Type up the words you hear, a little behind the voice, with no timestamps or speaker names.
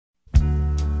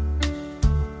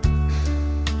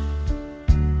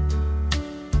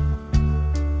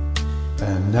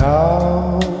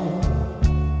Now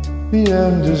the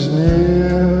end is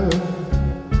near,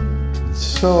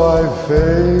 so I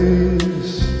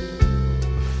face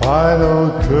the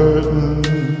final curtain.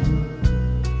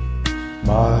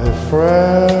 My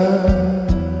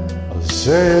friend, I'll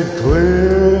say it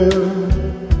clear,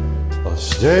 I'll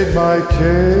state my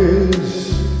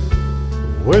case,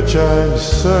 of which I'm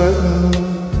certain.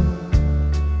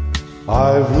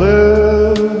 I've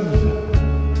lived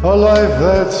a life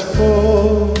that's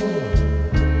full.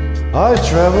 I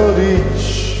traveled each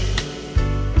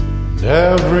and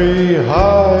every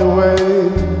highway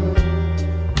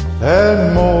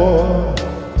and more,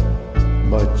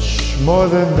 much more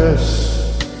than this.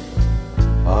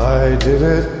 I did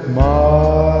it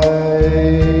my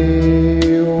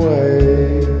way.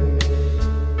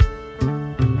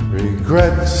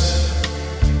 Regrets,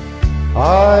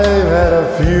 I've had a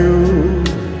few,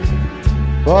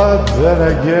 but then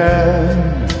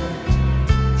again,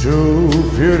 too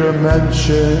few to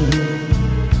mention.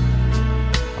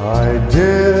 I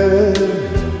did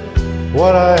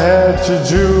what I had to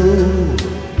do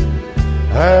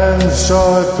and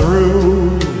saw it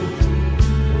through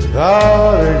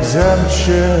without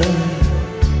exemption.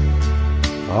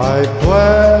 I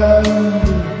planned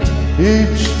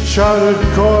each charted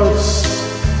course,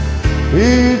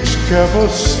 each careful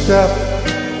step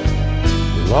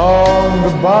along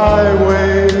the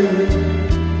byway,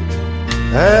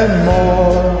 and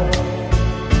more,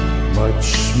 much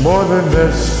more than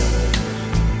this.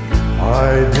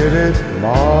 I did it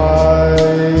my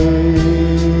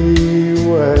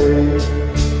way.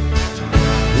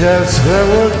 Yes, there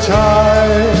were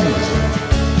times,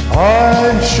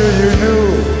 I'm sure you knew,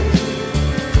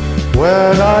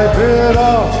 when I bit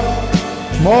off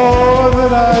more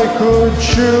than I could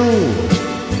chew.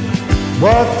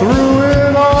 But through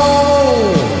it all,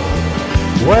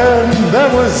 when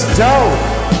there was doubt,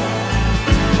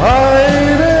 I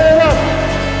ate it up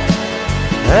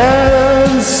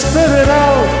and spit it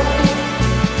out.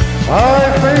 I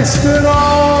faced it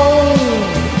all,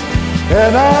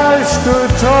 and I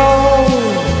stood tall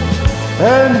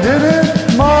and did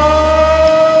it my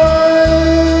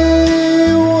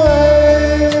way.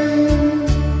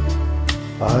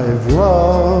 I've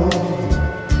loved,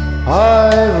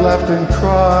 I've laughed and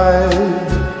cried,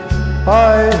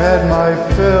 I've had my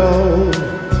fill,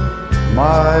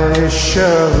 my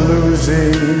share of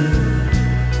losing.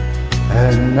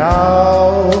 And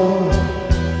now,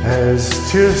 as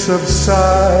tears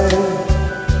subside,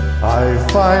 I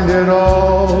find it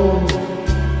all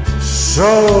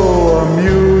so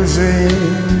amusing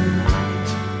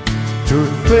to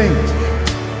think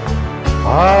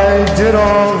I did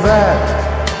all that.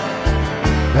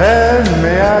 And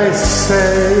may I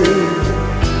say,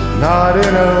 not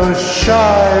in a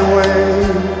shy way.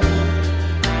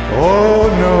 Oh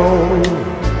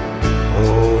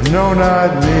no,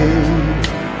 not me.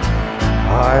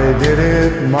 I did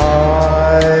it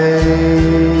my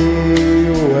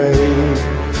way.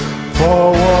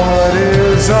 For what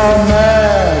is a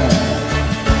man?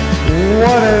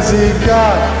 What has he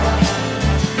got?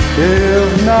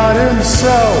 If not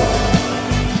himself,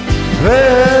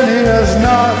 then he has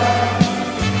not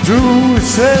to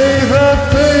say the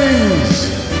things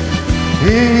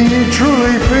he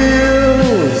truly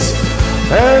feels,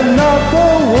 and not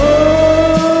the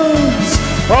words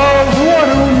of one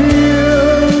who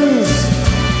kneels.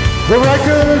 The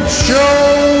record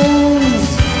shows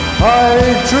I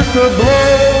took the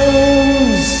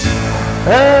blows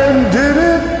and did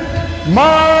it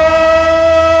my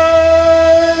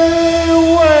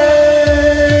way.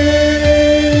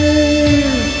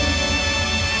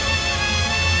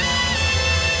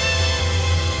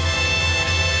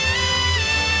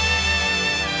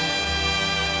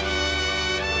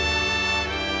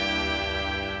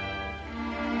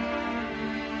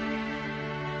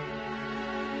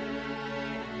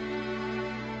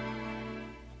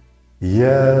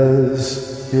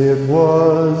 Yes, it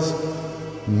was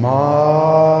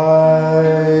my